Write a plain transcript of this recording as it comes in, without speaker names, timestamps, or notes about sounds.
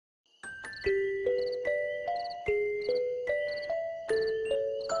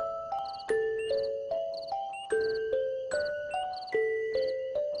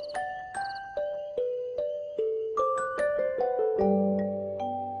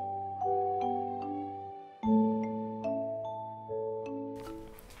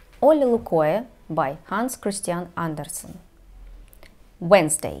Оле Лукое by Hans Christian Andersen.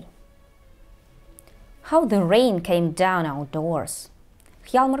 Wednesday. How the rain came down outdoors!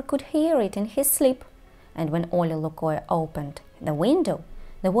 Hjalmar could hear it in his sleep, and when Olе Лукое opened the window,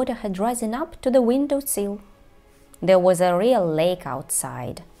 the water had risen up to the window sill. There was a real lake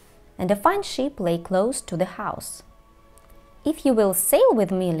outside, and a fine ship lay close to the house. "If you will sail with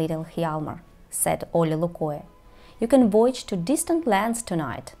me, little Hjalmar," said Olе Лукое, "you can voyage to distant lands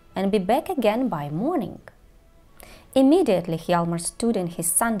tonight and be back again by morning." Immediately Hjalmar stood in his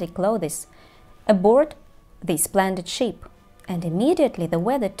Sunday clothes aboard the splendid ship, and immediately the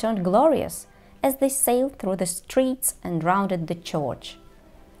weather turned glorious as they sailed through the streets and rounded the church.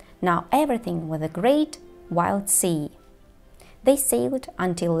 Now everything was a great wild sea. They sailed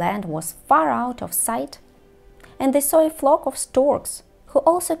until land was far out of sight, and they saw a flock of storks who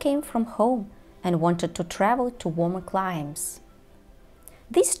also came from home and wanted to travel to warmer climes.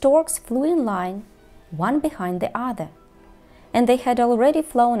 These storks flew in line, one behind the other, and they had already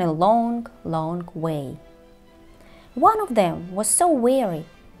flown a long, long way. One of them was so weary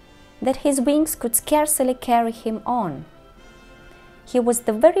that his wings could scarcely carry him on. He was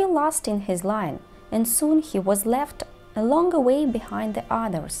the very last in his line, and soon he was left a longer way behind the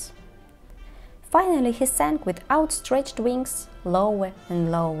others. Finally he sank with outstretched wings lower and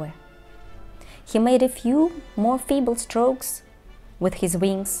lower. He made a few more feeble strokes with his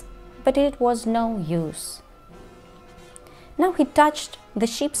wings, but it was no use. Now he touched the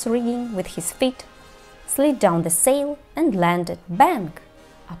ship's rigging with his feet, slid down the sail, and landed, bang,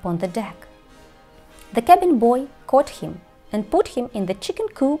 upon the deck. The cabin boy caught him and put him in the chicken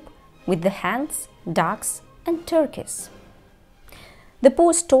coop with the hens, ducks, and turkeys. The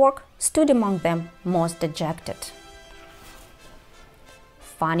poor stork stood among them most dejected.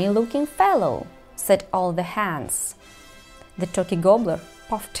 "Funny-looking fellow," said all the hens. The turkey gobbler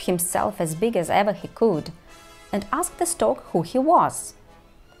puffed himself as big as ever he could and asked the stork who he was.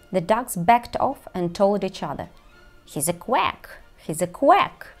 The ducks backed off and told each other, "He's a quack, he's a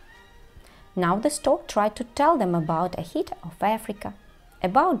quack." Now the stork tried to tell them about a hit of Africa,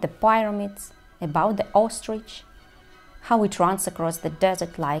 about the pyramids, about the ostrich, how it runs across the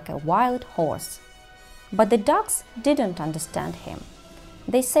desert like a wild horse. But the ducks didn't understand him.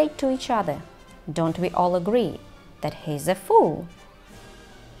 They said to each other, "Don't we all agree that he's a fool?"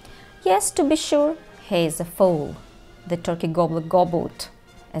 "Yes, to be sure, he is a fool," the turkey gobbler gobbled,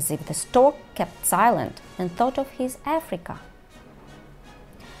 as if the stork kept silent and thought of his Africa.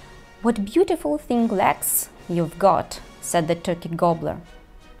 "What beautiful thin legs you've got," said the turkey gobbler.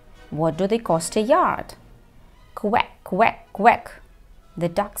 "What do they cost a yard?" "Quack, quack, quack!" The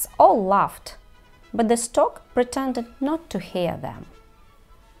ducks all laughed, but the stork pretended not to hear them.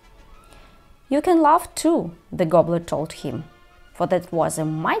 "You can laugh too," the gobbler told him, "for that was a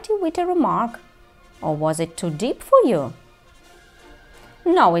mighty witty remark. Or was it too deep for you?"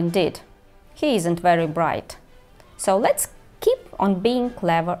 "No, indeed, he isn't very bright. So let's keep on being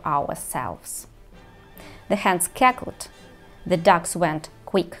clever ourselves." The hens cackled, the ducks went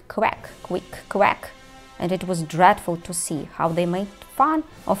quick quack, and it was dreadful to see how they made fun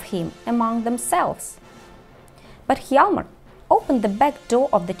of him among themselves. But Hjalmar opened the back door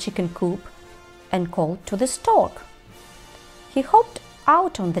of the chicken coop and called to the stork. He hopped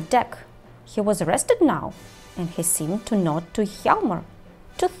out on the deck. He was rested now, and he seemed to nod to Hjalmar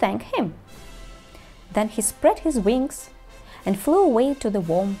to thank him. Then he spread his wings and flew away to the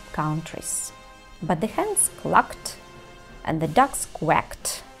warm countries. But the hens clucked, and the ducks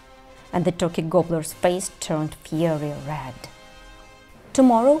quacked, and the turkey gobbler's face turned fiery red.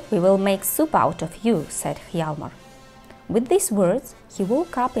 "Tomorrow we will make soup out of you," said Hjalmar. With these words he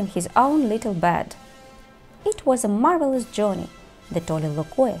woke up in his own little bed. It was a marvelous journey that Olе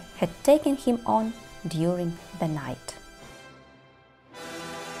Лукое had taken him on during the night.